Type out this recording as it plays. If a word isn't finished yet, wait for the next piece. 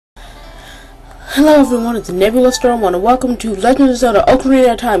Hello everyone, it's Nebula Storm 1 and welcome to Legend of Zelda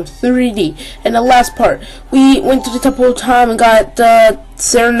Ocarina of Time 3D. In the last part, we went to the Temple of Time and got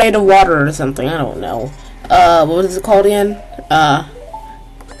Serenade of Water or something, I don't know. What is it called again?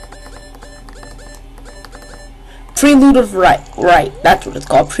 Prelude of Right, that's what it's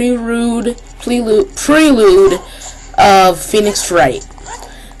called. Prelude of Phoenix Fright.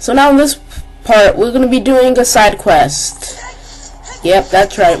 So now in this part, we're going to be doing a side quest. Yep,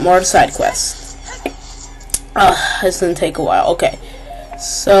 that's right, more side quests. It's gonna take a while. Okay,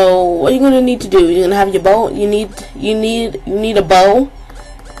 so what you're gonna need to do? You're gonna have your bow. You need a bow,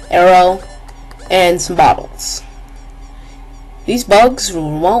 arrow, and some bottles. These bugs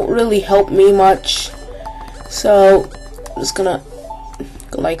won't really help me much, so I'm just gonna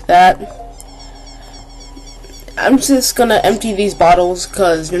go like that. I'm just gonna empty these bottles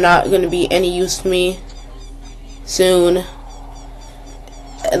because they're not gonna be any use to me soon,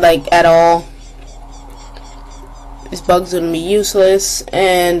 like at all. These bugs are gonna be useless,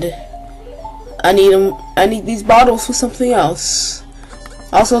 and I need these bottles for something else.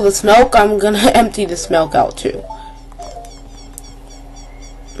 Also, this milk, I'm gonna empty this milk out too.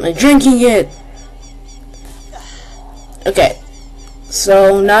 I'm drinking it. Okay,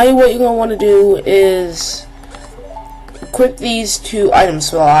 so now what you're gonna want to do is equip these 2 item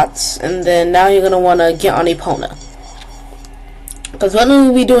slots, and then now you're gonna want to get on Epona, because what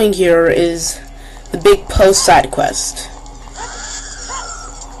we'll be doing here is the big Poe side quest.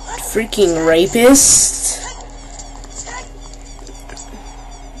 Freaking rapist.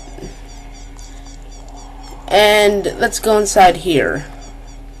 And let's go inside here,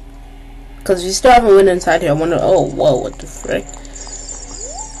 because we still haven't went inside here. I wonder. Oh, whoa! What the frick?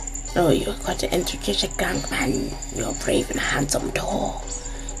 Oh, you're going to enter just a gang man. You're brave and handsome, tall.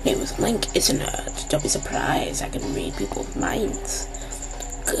 Name is Link, isn't it? Don't be surprised. I can read people's minds.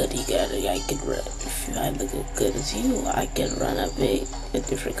 Good, I could run. If I look as good as you, I could run a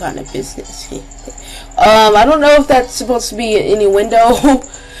different kind of business. I don't know if that's supposed to be any window.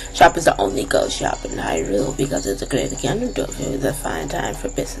 Shop is the only go shop in Hyrule because it's a great Ganondorf. It's a fine time for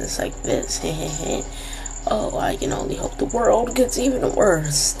business like this. Oh, I can only hope the world gets even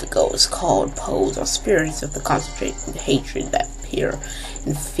worse. The ghosts called Poe-Hoes are spirits of the concentrated hatred that appear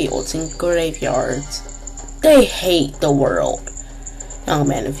in fields and graveyards. They hate the world. Young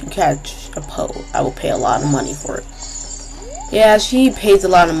man, if you catch a Poe, I will pay a lot of money for it. Yeah, she pays a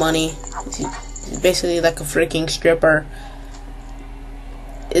lot of money. She's basically like a freaking stripper.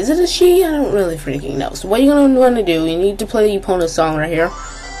 Is it a she? I don't really freaking know. So what you're going to want to do, you need to play the Epona song right here.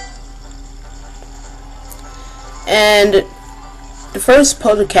 And the first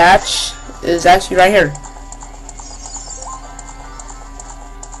Poe to catch is actually right here.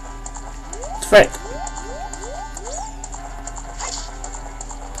 It's frick.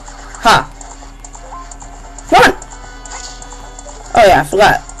 Ha! Run! Oh yeah, I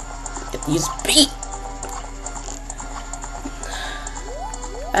forgot. Get to use beat.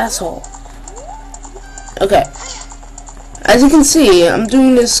 Asshole. Okay. As you can see, I'm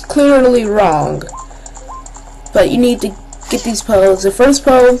doing this clearly wrong. But you need to get these Poes. The first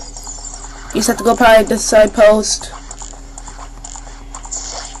Poe, you just have to go by this side post.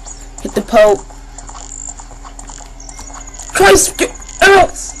 Hit the Poe. Christ! Get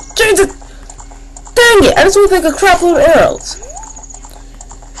arrows! Jesus! Dang it! I just want to take a crap load of arrows.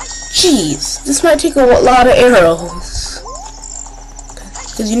 Jeez, this might take a lot of arrows.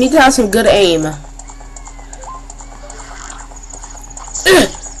 Because you need to have some good aim.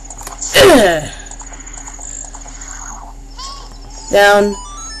 Down.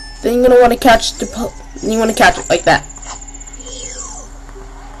 Then you're gonna want to catch the Poe. You want to catch it like that.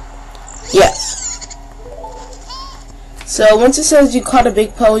 Yes. So once it says you caught a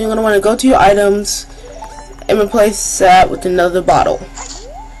big Poe, you're gonna want to go to your items and replace that with another bottle.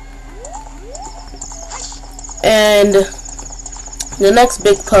 And the next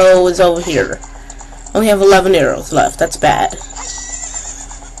big Poe is over here. Only have 11 arrows left. That's bad.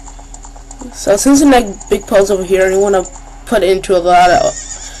 So since the next big Poe's over here, you want to put it into a lot of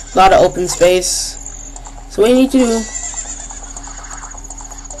open space. So what you need to do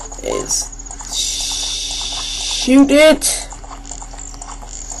is shoot it.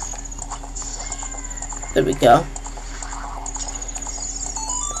 There we go.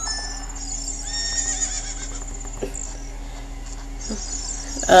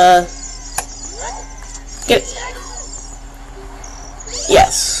 Get it.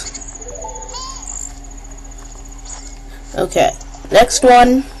 Yes. Okay, next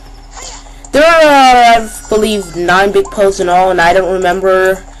one. There are, I believe, 9 big Poes in all, and I don't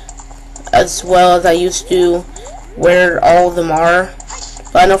remember as well as I used to where all of them are.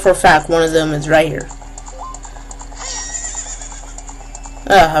 But I know for a fact one of them is right here.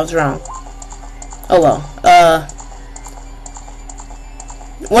 I was wrong. Oh well.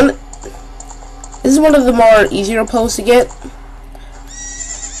 This is one of the more easier Poes to get.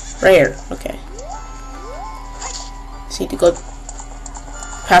 Right here. Okay. Just need to go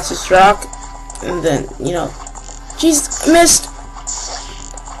past this rock, and then, you know. Jeez, I missed.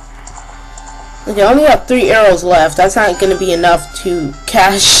 Okay, I only have 3 arrows left. That's not going to be enough to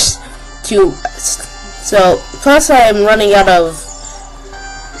cash to. So plus I'm running out of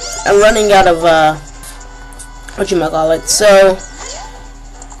whatchamacallit. So,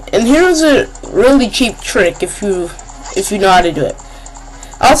 and here's a really cheap trick if you know how to do it.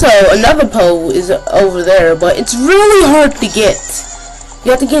 Also, another Poe is over there, but it's really hard to get. You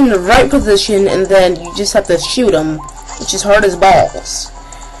have to get in the right position, and then you just have to shoot him, which is hard as balls.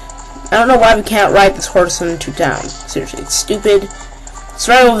 I don't know why we can't ride this horse into town. Seriously, it's stupid. It's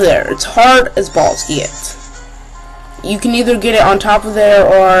right over there. It's hard as balls to get. You can either get it on top of there,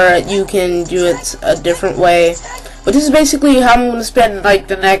 or you can do it a different way. But this is basically how I'm going to spend like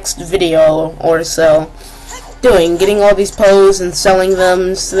the next video or so getting all these Poes and selling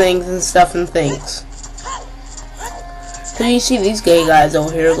them things and stuff and things. So you see these gay guys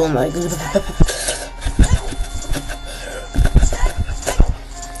over here going like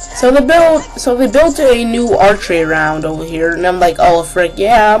So they built a new archery round over here, and I'm like, oh frick,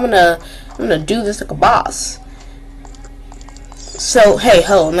 yeah, I'm gonna do this like a boss. So hey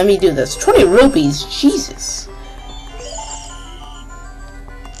ho, let me do this. 20 rupees, Jesus.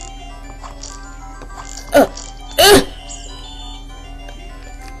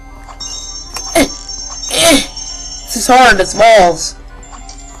 This is hard as balls.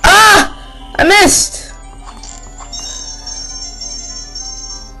 Ah! I missed!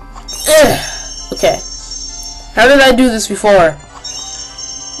 Okay. How did I do this before?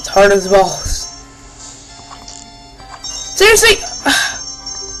 It's hard as balls. Seriously?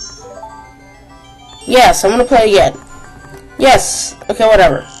 Yes, I'm gonna play again. Yes. Okay,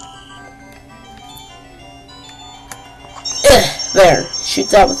 whatever. There. Shoot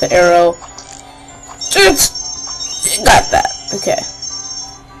that with the arrow. Got that. Okay.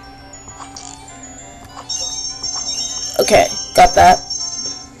 Okay, got that.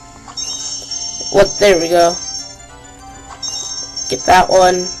 What? There we go. Get that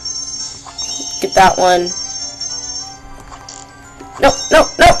one. Get that one. Nope, nope,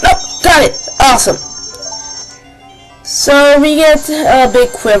 nope, nope. Got it. Awesome. So we get a big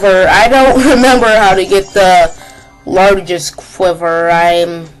quiver. I don't remember how to get the largest quiver.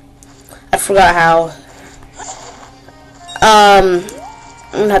 I forgot how. I'm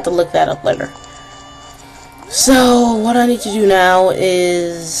gonna have to look that up later. So what I need to do now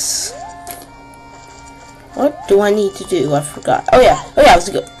is, what do I need to do? I forgot. Oh yeah,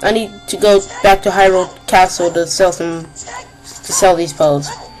 I need to go back to Hyrule Castle to sell these Poes.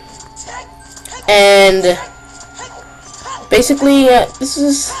 And basically, I'm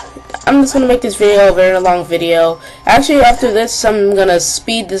just gonna make this video a very long video. Actually, after this, I'm gonna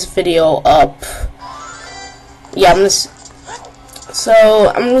speed this video up. Yeah, I'm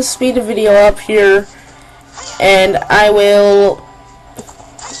gonna speed the video up here, and I will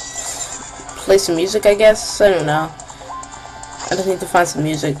play some music, I guess. I don't know. I just need to find some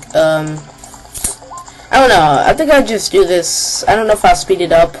music. I don't know. I think I'll just do this. I don't know if I'll speed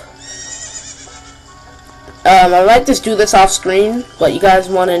it up. I might just do this off screen, but you guys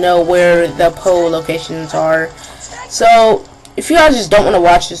want to know where the Poe locations are. So if you guys just don't want to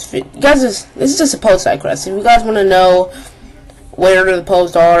watch this video, this is just a Poe side quest. If you guys want to know where the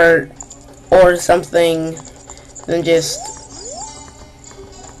Poes are or something, then just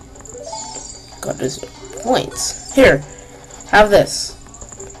got this points. Here, have this.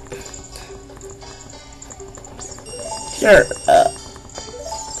 Sure.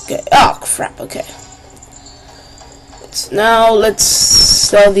 Okay. Oh crap. Okay. Now let's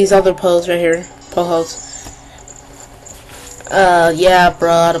sell these other Poes right here. Poe-Hoes. Yeah,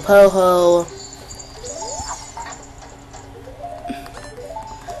 bro, the Poe-Ho.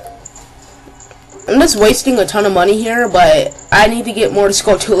 I'm just wasting a ton of money here, but I need to get more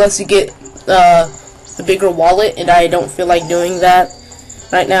Skulltulas to get the bigger wallet, and I don't feel like doing that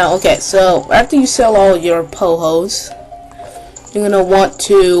right now. Okay, so after you sell all your Poe-Hoes, you're gonna want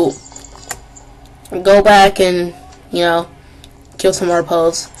to go back and, you know, kill some more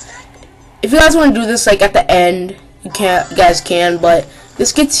Poes. If you guys want to do this like at the end, you guys can, but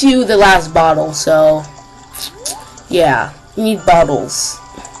this gets you the last bottle, so yeah, you need bottles.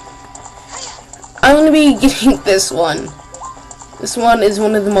 I'm gonna be getting this one. This one is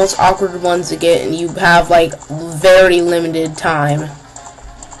one of the most awkward ones to get, and you have like very limited time.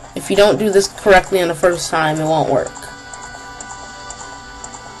 If you don't do this correctly on the first time, it won't work.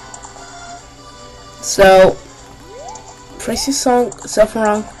 So, trace yourself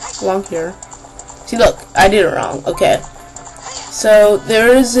along here. See, look, I did it wrong. Okay. So,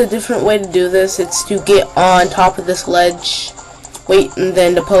 there is a different way to do this. It's to get on top of this ledge, wait, and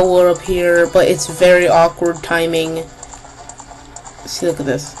then the Poe will appear, but it's very awkward timing. See, look at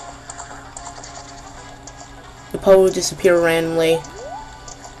this. The Poe will disappear randomly.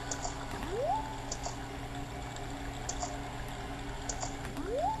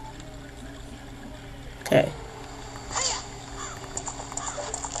 Okay.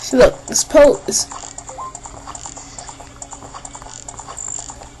 See, look, this Poe is...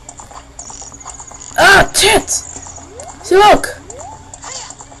 Ah, tits! See, look!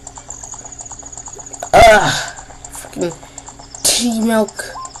 Freaking tea milk.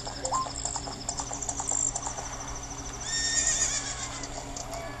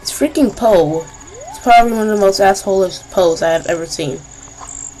 It's freaking Poe. It's probably one of the most asshole-ish Poes I have ever seen.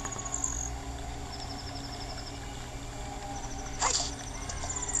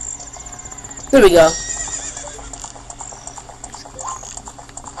 There we go.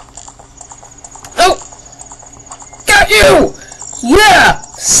 Oh! Got you! Yeah!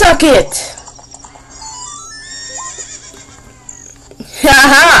 Suck it!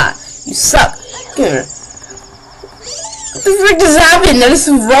 Haha! You suck. Come here. What the frick just happened? Let us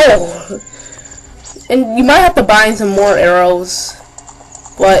roll. And you might have to bind some more arrows.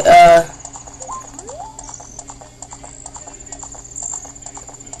 But,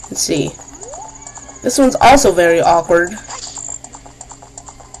 let's see. This one's also very awkward.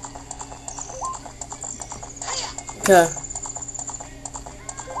 Okay.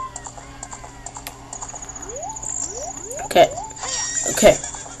 Okay. Okay.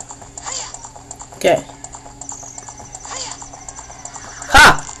 Okay. Ha!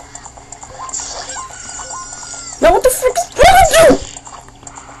 Now what the frick is wrong with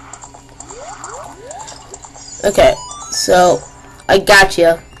you? Okay, so I got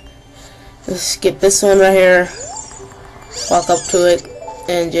you. Let's get this one right here. Walk up to it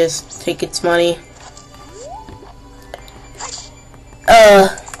and just take its money.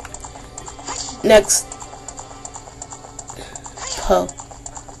 Next Poe.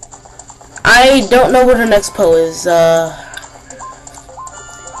 I don't know where the next Poe is.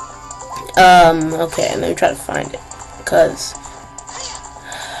 Okay, let me try to find it, because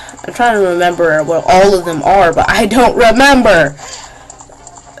I'm trying to remember where all of them are, but I don't remember.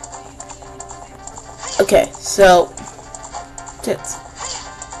 Okay, so tits.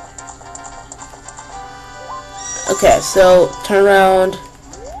 Okay, so turn around.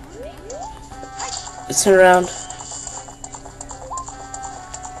 Let's turn around.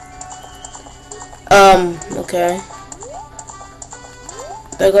 Okay.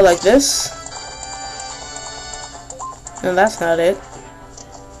 Do I go like this? No, that's not it.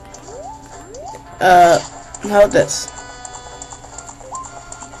 How about this?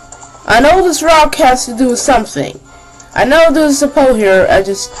 I know this rock has to do with something. I know there's a Poe here, I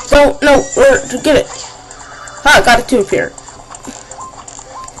just don't know where to get it. Ha, I got it too here.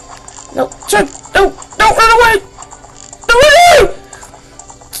 No, check, don't run away! Don't run away!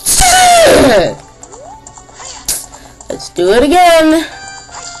 Let's do it again.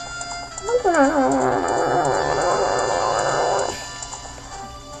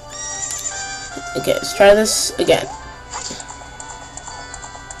 Okay, let's try this again.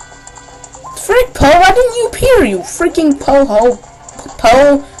 Frick, Poe, why didn't you appear, you freaking Poe-Ho?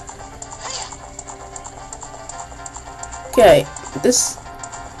 Poe? Okay, this...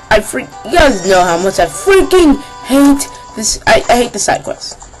 you guys know how much I freaking hate this. I hate the side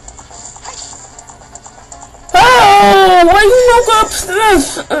quest. Oh, why you woke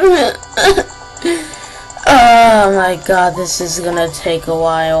upstairs? Oh my god, this is gonna take a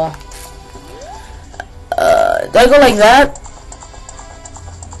while. Do I go like that?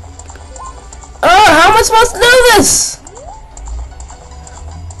 Oh, how am I supposed to do this?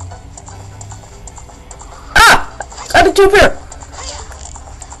 Ah! Got it to appear.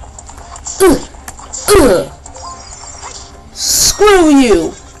 Screw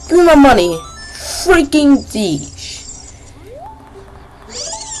you! Give me my money. Freaking Deej.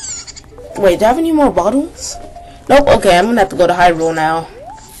 Wait, do I have any more bottles? Nope, okay, I'm gonna have to go to Hyrule now.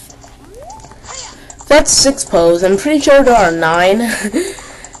 That's 6 Poes. I'm pretty sure there are 9.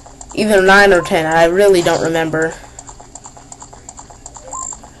 Either 9 or 10. I really don't remember.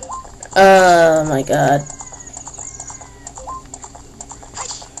 Oh my god.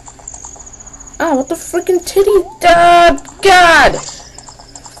 Ah, what the freaking titty? God!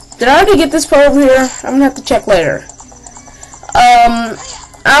 Did I already get this Poe over here? I'm gonna have to check later.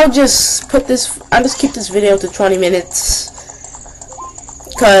 I'll just keep this video to 20 minutes.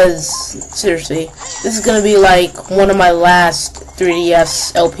 Because, seriously, this is gonna be like one of my last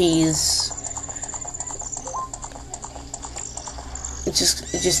 3DS LPs. It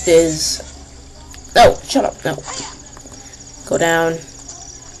just is. No, shut up, no. Go down.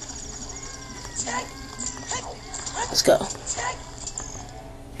 Let's go.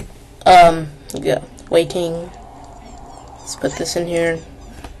 Yeah, waiting. Let's put this in here.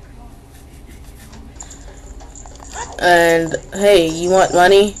 And, hey, you want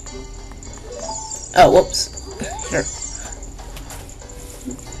money? Oh, whoops. Here.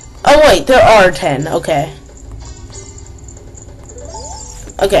 Oh, wait, there are 10. Okay.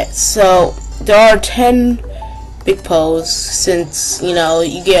 Okay, so, there are 10 big Poes, since, you know,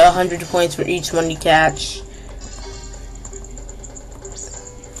 you get 100 points for each one you catch.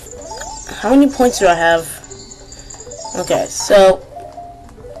 How many points do I have? Okay, so,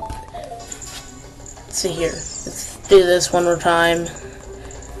 let's see here. Let's do this one more time.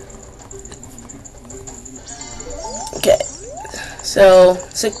 Okay, so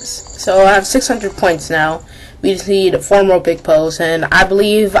I have 600 points now. We just need 4 more big Poes, and I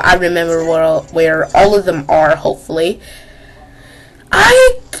believe I remember where all of them are. Hopefully,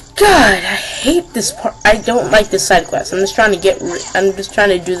 God, I hate this part. I don't like this side quest. I'm just trying to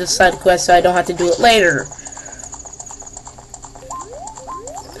do this side quest so I don't have to do it later.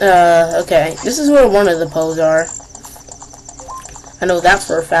 Okay, this is where one of the Poes are. I know that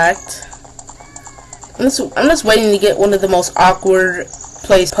for a fact. I'm just waiting to get one of the most awkward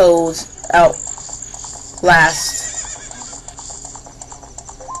placed Poes out last.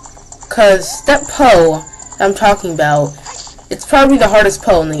 Cause that Poe I'm talking about, it's probably the hardest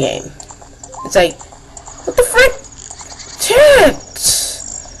Poe in the game. It's like, what the frick? Tits!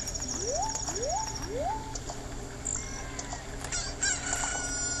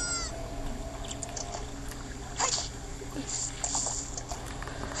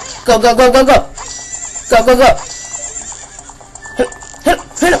 Go, go, go, go, go! Go, go, go! Hit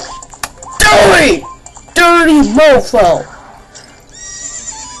him! Dirty! Dirty mofo!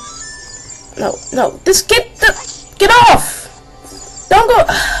 No, no, just get off! Don't go!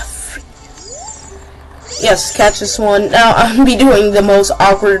 Yes, catch this one. Now, I'm gonna be doing the most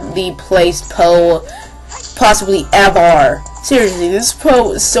awkwardly placed Poe possibly ever. Seriously, this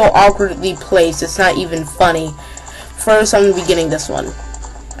Poe is so awkwardly placed, it's not even funny. First, I'm gonna be getting this one.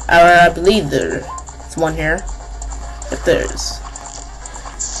 I believe there's one here. If there's.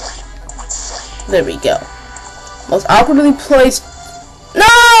 There we go. Most awkwardly placed.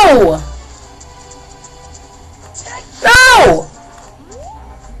 No! No!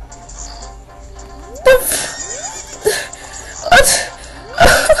 What?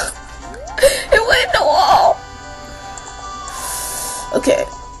 It went in the wall! Okay.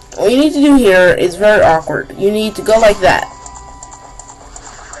 What you need to do here is very awkward. You need to go like that.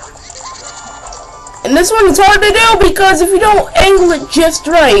 And this one is hard to do because if you don't angle it just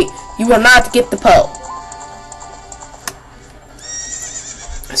right, you will not get the Poe.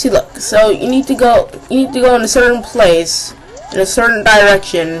 See, look. So you need to go in a certain place, in a certain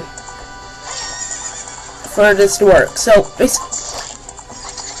direction, for this to work. So,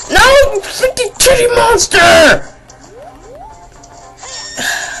 no, you freaking kitty monster!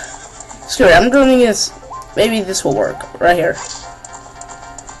 Screw it. I'm doing this. Maybe this will work right here.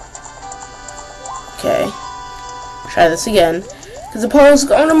 Okay. Try this again. Because the Poe's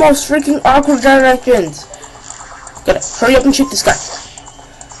going the most freaking awkward directions. Gotta hurry up and shoot this guy.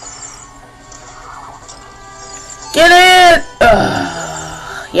 Get it!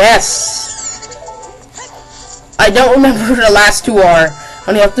 Yes! I don't remember who the last two are. I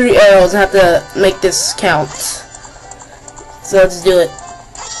only have 3 arrows and have to make this count. So let's do it.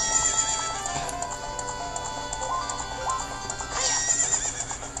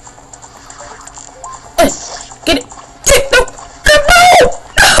 Get it! No!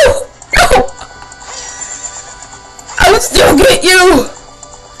 No! I will still get you!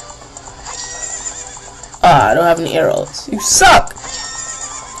 I don't have any arrows. You suck!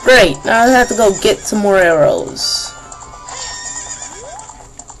 Great, now I have to go get some more arrows.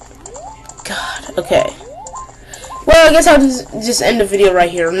 God, okay. Well, I guess I'll just end the video right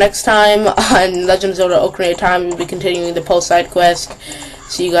here. Next time on Legend of Zelda Ocarina of Time, we'll be continuing the Poe side quest.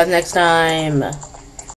 See you guys next time.